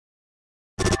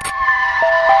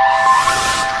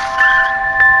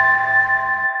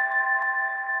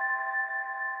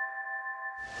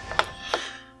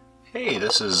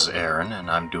this is Aaron, and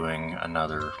I'm doing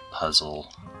another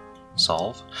puzzle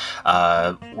solve.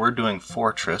 We're doing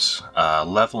Fortress,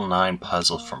 level 9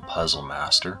 puzzle from Puzzle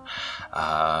Master.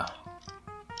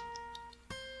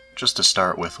 Just to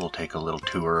start with, we'll take a little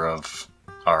tour of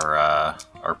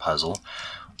our puzzle.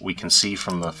 We can see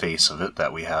from the face of it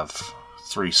that we have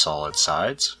 3 solid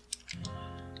sides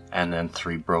and then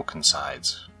 3 broken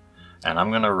sides. And I'm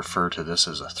going to refer to this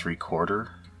as a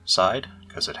 3/4 side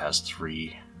because it has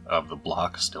 3 of the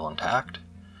blocks still intact.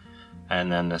 And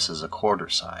then this is a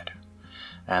 1/4 side.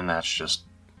 And that's just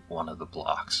one of the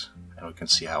blocks. And we can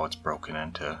see how it's broken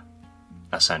into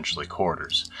essentially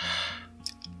quarters.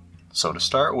 So to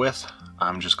start with,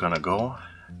 I'm just going to go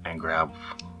and grab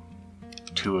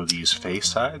 2 of these face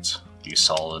sides, these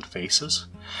solid faces,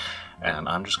 and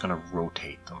I'm just going to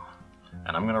rotate them.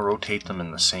 And I'm going to rotate them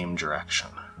in the same direction.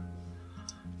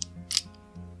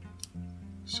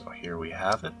 So here we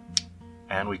have it,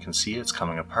 and we can see it's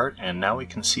coming apart, and now we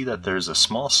can see that there's a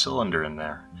small cylinder in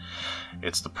there.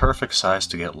 It's the perfect size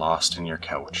to get lost in your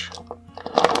couch.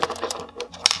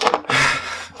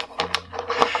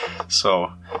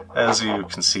 So, as you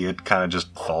can see, it kind of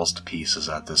just falls to pieces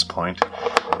at this point.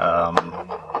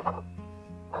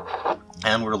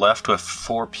 And we're left with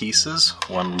 4 pieces,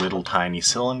 1 little tiny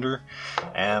cylinder,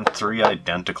 and 3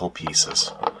 identical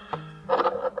pieces.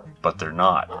 But they're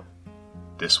not.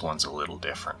 This one's a little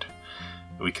different.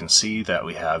 We can see that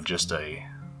we have just a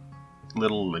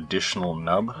little additional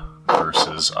nub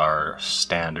versus our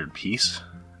standard piece.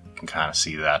 You can kind of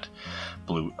see that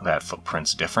that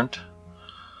footprint's different.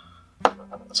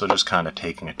 So just kind of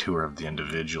taking a tour of the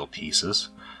individual pieces.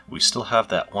 We still have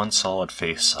that 1 solid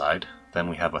face side, then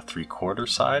we have a 3/4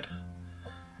 side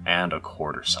and a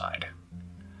 1/4 side.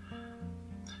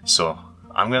 So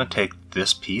I'm going to take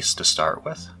this piece to start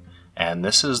with, and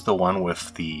this is the one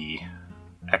with the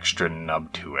extra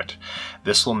nub to it.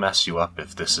 This will mess you up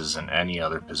if this is in any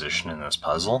other position in this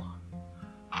puzzle.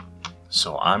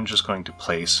 So I'm just going to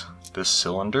place this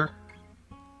cylinder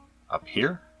up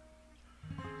here,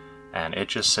 and it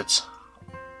just sits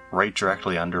right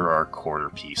directly under our 1/4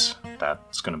 piece.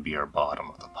 That's going to be our bottom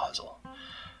of the puzzle.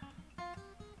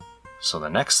 So the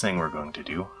next thing we're going to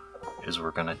do is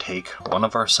we're going to take one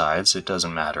of our sides, it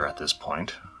doesn't matter at this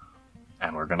point,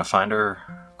 and we're going to find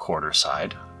our 1/4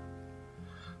 side.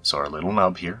 So our little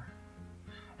nub here,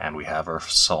 and we have our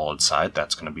solid side,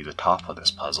 that's going to be the top of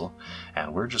this puzzle,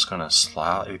 and we're just going to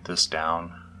slide this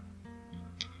down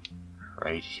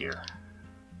right here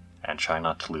and try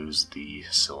not to lose the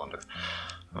cylinder.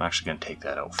 I'm actually going to take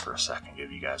that out for a second,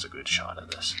 give you guys a good shot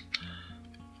of this.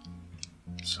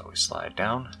 So we slide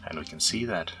down, and we can see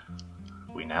that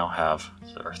we now have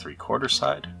our 3/4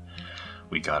 side.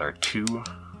 We got our 2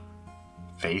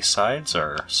 face sides,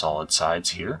 our solid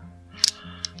sides here,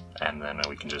 and then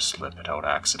we can just slip it out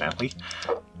accidentally.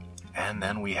 And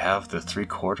then we have the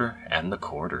 3/4 and the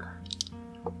 1/4.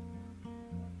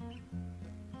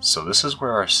 So this is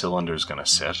where our cylinder is going to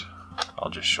sit.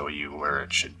 I'll just show you where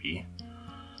it should be.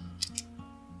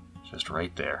 Just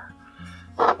right there.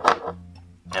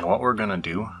 And what we're going to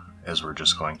do is we're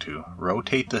just going to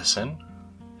rotate this in,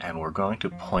 and we're going to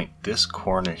point this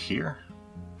corner here,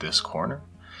 this corner,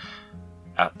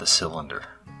 at the cylinder.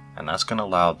 And that's going to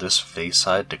allow this face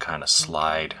side to kind of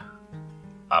slide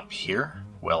up here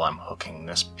while I'm hooking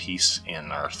this piece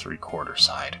in our 3/4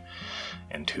 side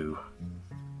into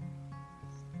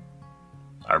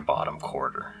our bottom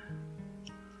 1/4.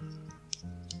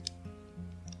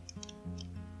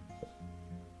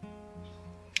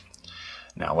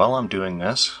 Now while I'm doing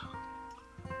this,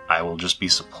 I will just be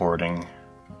supporting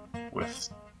with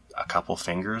a couple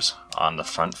fingers on the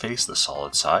front face, the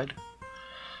solid side,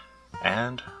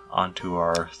 and onto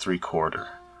our 3/4.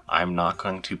 I'm not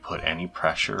going to put any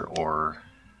pressure or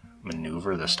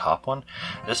maneuver this top one.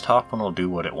 This top one will do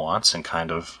what it wants and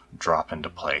kind of drop into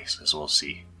place, as we'll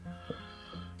see.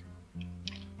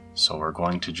 So we're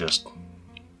going to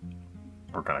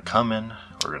come in,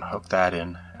 we're going to hook that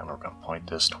in, and we're going to point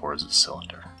this towards the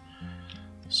cylinder.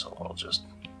 So we'll just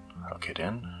hook it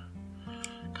in,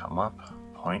 come up,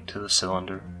 point to the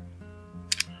cylinder,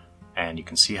 and you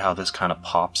can see how this kind of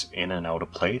pops in and out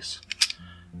of place,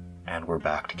 and we're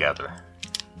back together.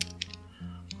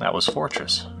 That was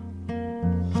Fortress.